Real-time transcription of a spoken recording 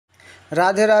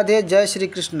Radhe Radhe, Jai Shri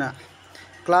Krishna.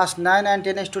 Class 9 and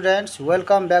 10 students,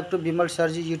 welcome back to Bimal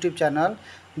Sirji YouTube channel.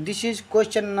 This is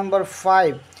question number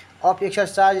 5 of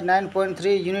exercise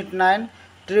 9.3 unit 9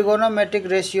 trigonometric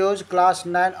ratios class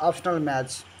 9 optional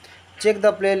maths. Check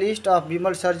the playlist of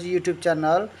Bimal Sirji YouTube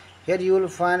channel. Here you will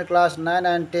find class 9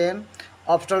 and 10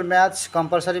 optional maths,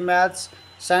 compulsory maths,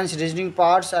 science reasoning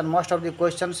parts and most of the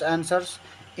questions answers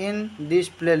in this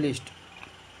playlist.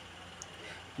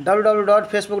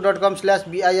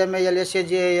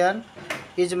 www.facebook.com/bimalsan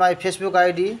is my Facebook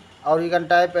ID, or you can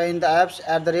type in the apps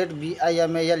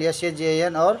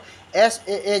 @bimalsan or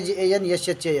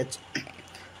SAAGANSHAH,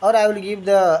 or I will give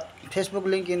the Facebook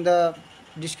link in the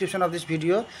description of this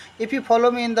video. If you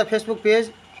follow me in the Facebook page,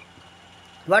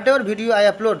 whatever video I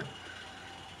upload,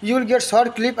 you will get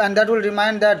short clip and that will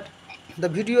remind that the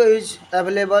video is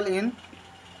available in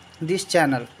this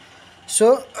channel.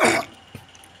 So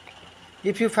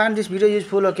if you find this video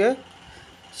useful, okay,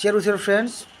 share with your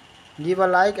friends, give a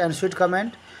like and sweet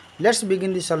comment. Let's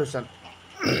begin the solution.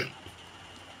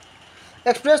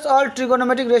 Express all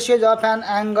trigonometric ratios of an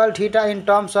angle theta in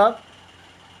terms of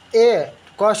A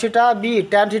cos theta, B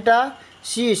tan theta,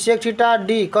 C sec theta,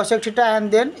 D cosec theta,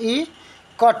 and then E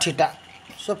cot theta.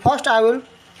 So first I will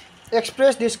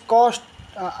express this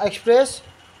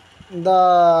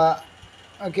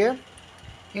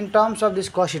in terms of this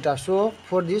cos theta. So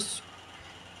for this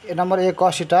number A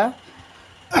cos theta,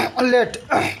 let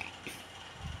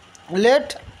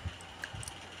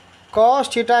cos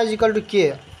theta is equal to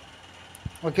K.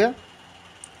 Okay,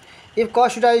 if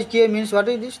cos theta is K, means what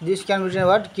is this? This can be written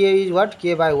what? K is what?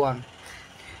 K by 1.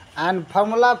 And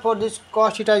formula for this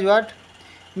cos theta is what?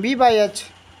 B by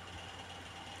H.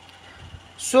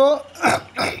 So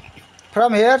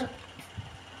from here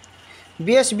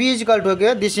base B is equal to,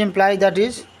 okay, this implies that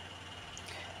is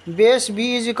base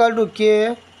B is equal to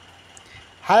K,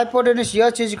 hypotenuse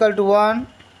H is equal to 1.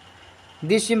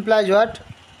 This implies what?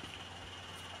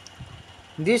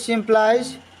 This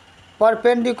implies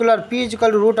perpendicular P is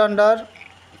equal to root under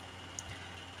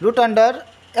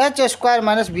H square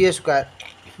minus B square.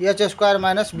 H square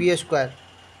minus B square.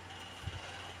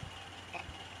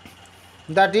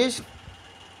 That is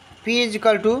P is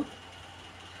equal to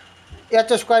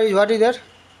H square is what is there?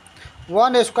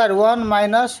 1 square 1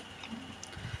 minus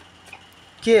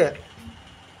K.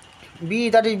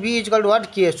 B, that is B is equal to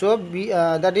what? K. So B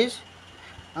that is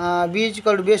B is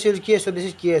equal to base is K. So this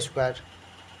is K square.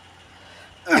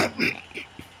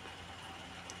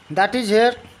 That is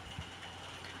here.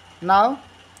 Now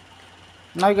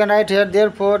you can write here,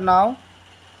 therefore now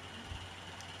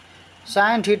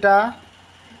sin theta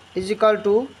is equal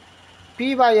to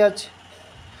P by H.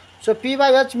 So P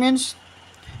by H means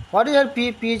what is here?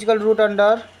 P is equal to root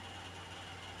under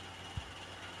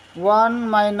 1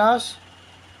 minus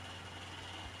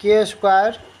K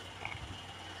square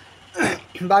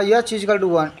by H is equal to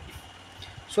 1.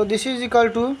 So this is equal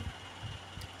to,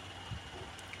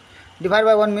 divided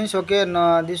by 1 means, okay,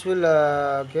 no, this will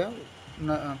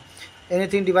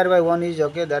anything divided by 1 is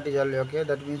okay, that is only okay.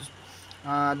 That means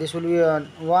this will be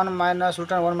 1 minus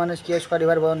root under 1 minus K square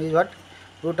divided by 1 is what?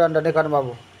 Root under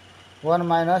 1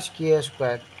 minus K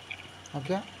square.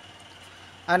 Okay,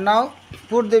 and now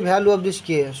put the value of this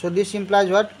K. So this implies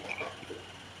what?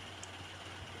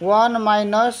 1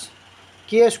 minus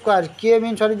K square. K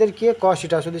means what is there? K cos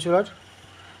theta. So this is what?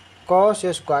 Cos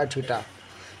square theta.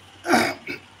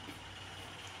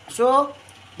 So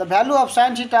the value of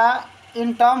sin theta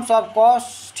in terms of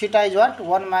cos theta is what?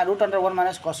 Root under 1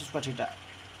 minus cos square theta.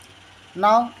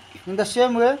 Now in the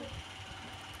same way,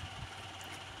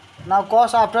 now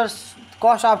cos after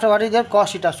what is there?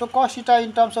 Cos theta. So cos theta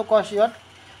in terms of cos is what?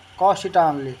 Cos theta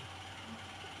only.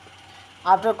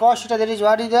 After cos theta there is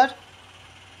what is there?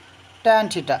 Tan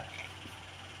theta.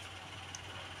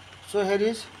 So here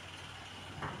is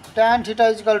tan theta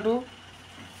is equal to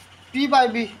P by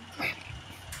B.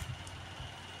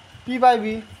 P by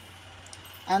B,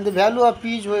 and the value of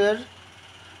P is where?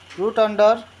 Root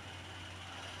under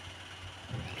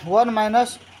 1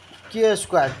 minus K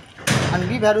square, and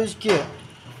B value is K.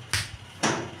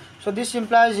 So this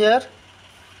implies here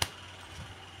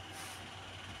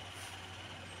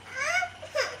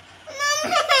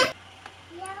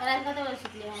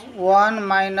 1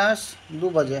 minus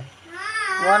 1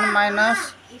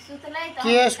 minus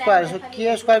K square. So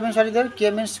K square means what is there?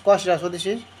 K means cos theta. So this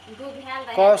is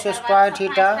cos square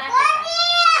theta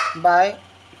by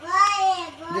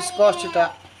this cos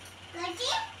theta.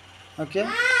 Okay,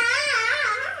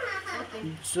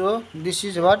 so this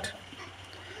is what?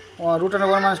 Root under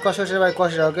 1 minus cos theta by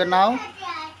cos theta. Okay, now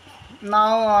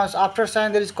after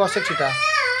sin there is cosec theta.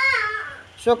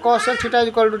 So cosec theta is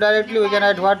equal to, directly we can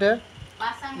write what here?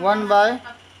 1 by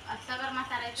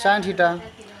sin theta.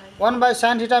 1 by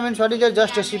sin theta means what is the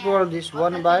just reciprocal of this?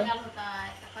 1 by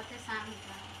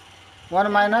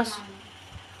 1 minus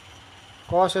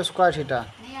cos square theta.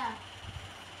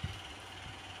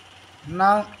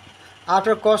 Now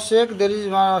after cos sec there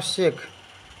is sec.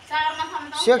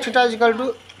 Sec theta is equal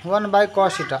to 1 by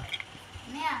cos theta.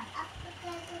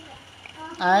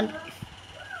 And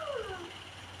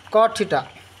cot theta.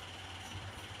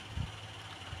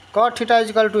 Cot theta is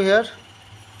equal to here.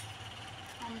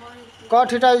 Cot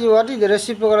theta is what is the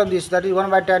reciprocal of this? That is 1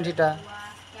 by tan theta.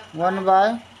 1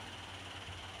 by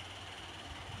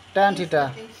tan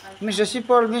theta. Means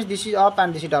reciprocal means this is up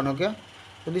and this is down. Okay.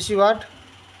 So this is what?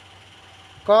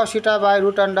 Cos theta by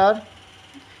root under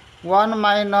 1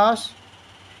 minus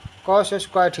cos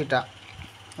square theta.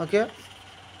 Okay.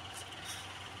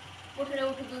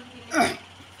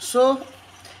 So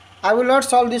I will not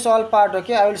solve this all part.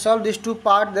 Okay, I will solve this two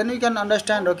part, then you can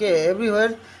understand. Okay,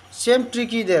 everywhere same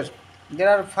trick is there. There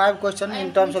are 5 questions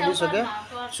in terms of this. Okay,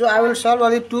 so I will solve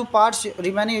only 2 parts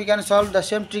remaining. You can solve the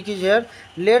same trick is here.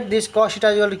 Let this cos theta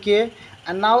is equal to k,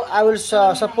 and now I will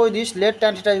suppose this let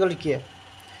tan theta is equal to k.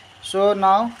 So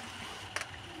now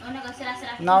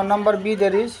number B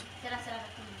there is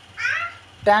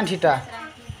tan theta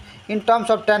in terms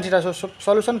of tan theta. So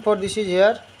solution for this is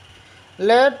here.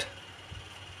 Let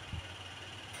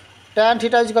tan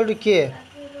theta is equal to k.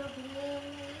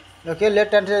 Okay, let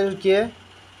tan theta is equal to k.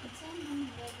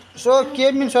 So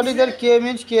k means what is there? K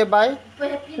means k by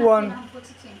 1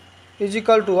 is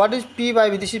equal to what is p by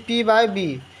b? This is p by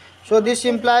b. So this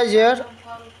implies here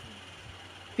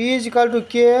p is equal to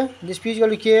k, this p is equal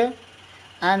to k,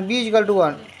 and b is equal to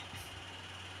 1.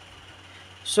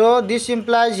 So this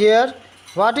implies here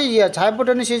what is h?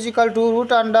 Hypotenuse is equal to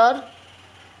root under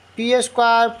p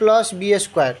square plus b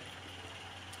square.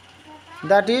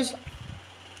 That is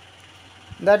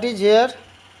here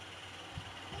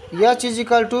h is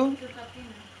equal to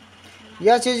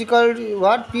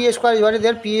what? P square is what is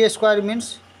there? P square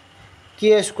means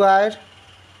k square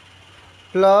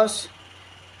plus,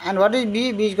 and what is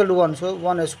b? B is equal to 1. So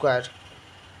 1 square.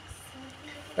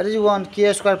 That is 1,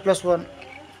 k square plus 1.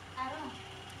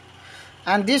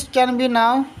 And this can be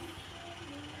now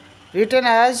written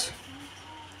as,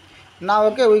 now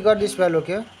okay, we got this value.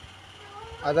 Okay,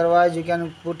 otherwise you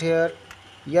can put here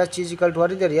h is equal to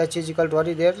what is there? H is equal to what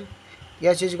is there?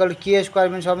 H is equal to k square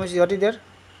means how much is what is there?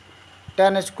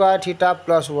 Tan square theta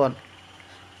plus 1,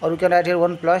 or you can write here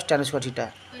 1 plus tan square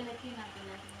theta.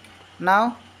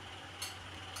 Now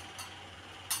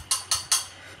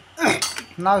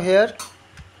here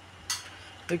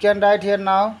you can write here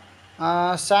now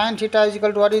sin theta is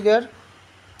equal to what is there?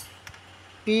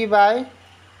 P by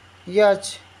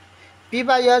h. P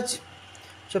by h.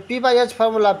 So P by h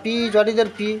formula, P is what is there?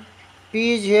 P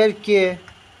is here k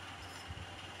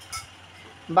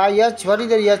by h. What is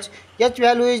the h? H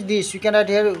value is this. You can write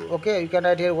here. Okay, you can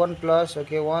write here 1 plus.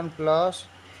 Okay, 1 plus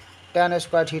tan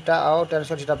square theta or tan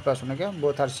square theta plus 1. Okay,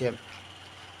 both are same.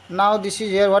 Now this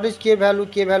is here. What is k value?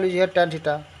 K value is here tan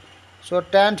theta. So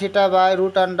tan theta by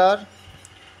root under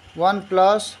 1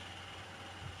 plus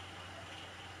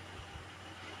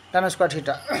tan square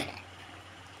theta.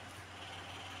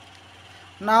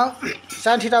 Now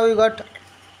sin theta we got.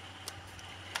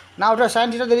 Now after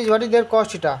sin theta there is what is there? Cos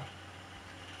theta.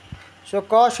 So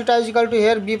cos theta is equal to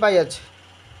here b by h.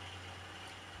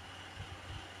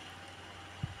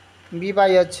 B by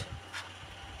h.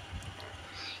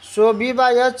 So b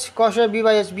by h, cos of b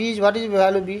by h. B is what is the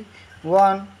value? B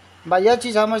 1 by h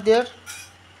is how much there?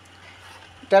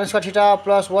 Tan square theta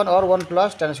plus 1 or 1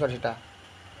 plus tan square theta.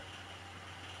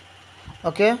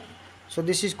 Okay, so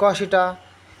this is cos theta.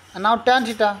 And now tan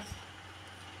theta.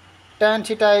 Tan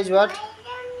theta is what?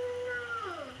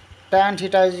 Tan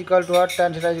theta is equal to what?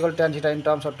 Tan theta is equal to tan theta in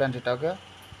terms of tan theta. Okay.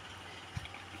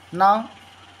 Now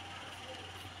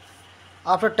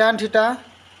after tan theta,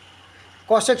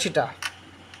 cosec theta.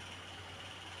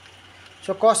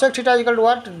 So cosec theta is equal to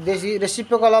what? This is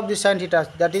reciprocal of the sin theta.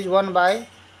 That is 1 by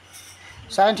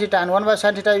sin theta, and 1 by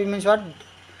sin theta means what?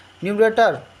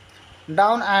 Numerator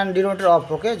down and denominator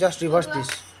up. Okay, just reverse this.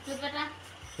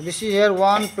 So this is here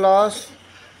 1 plus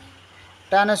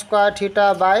tan square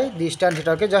theta by this tan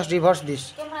theta. Okay, just reverse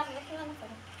this.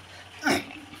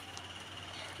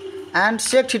 And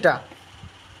sec theta.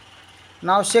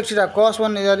 Now sec theta, cos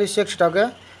 1 is sec theta.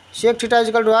 Okay, sec theta is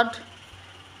equal to what?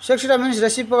 Sec theta means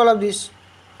reciprocal of this.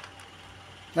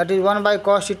 That is 1 by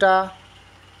cos theta,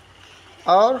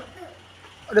 or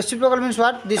reciprocal means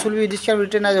what? This will be, this can be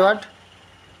written as what?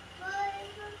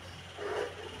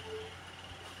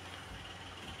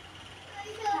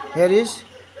 Here is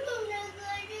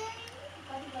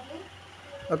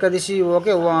Okay, this is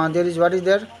okay. There is what is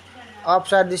there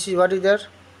upside. This is what is there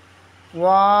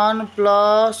 1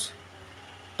 plus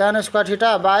tan square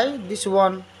theta by this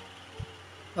 1.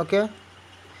 Okay,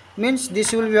 means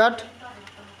this will be what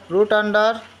root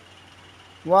under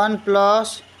 1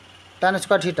 plus tan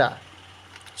square theta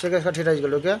sec square theta is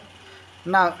equal. Okay,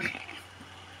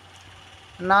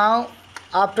 now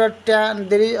after tan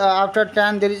there is after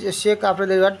tan there is a sec, after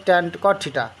there is what tan cot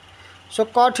theta. So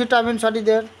cot theta means what is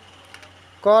there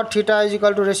cot theta is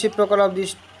equal to reciprocal of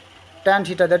this tan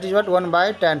theta, that is what 1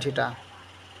 by tan theta.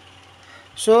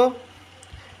 So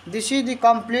this is the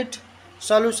complete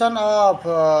solution of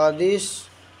this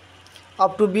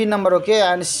up to B number. Okay,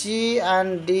 and C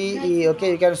and D, E.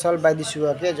 Okay, you can solve by this way.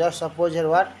 Okay, just suppose here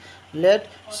what let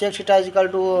sec theta is equal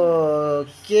to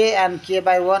K and K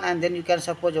by 1, and then you can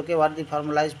suppose okay what the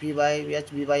formula is P by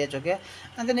H, B by H. Okay,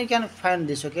 and then you can find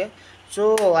this. Okay,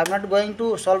 so I'm not going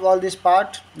to solve all this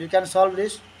part, you can solve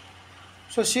this.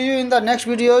 So see you in the next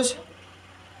videos.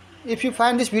 If you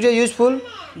find this video useful,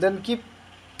 then keep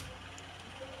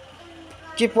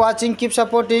watching, keep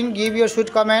supporting, give your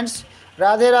sweet comments.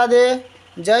 Radhe Radhe,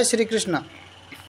 Jai Shri Krishna.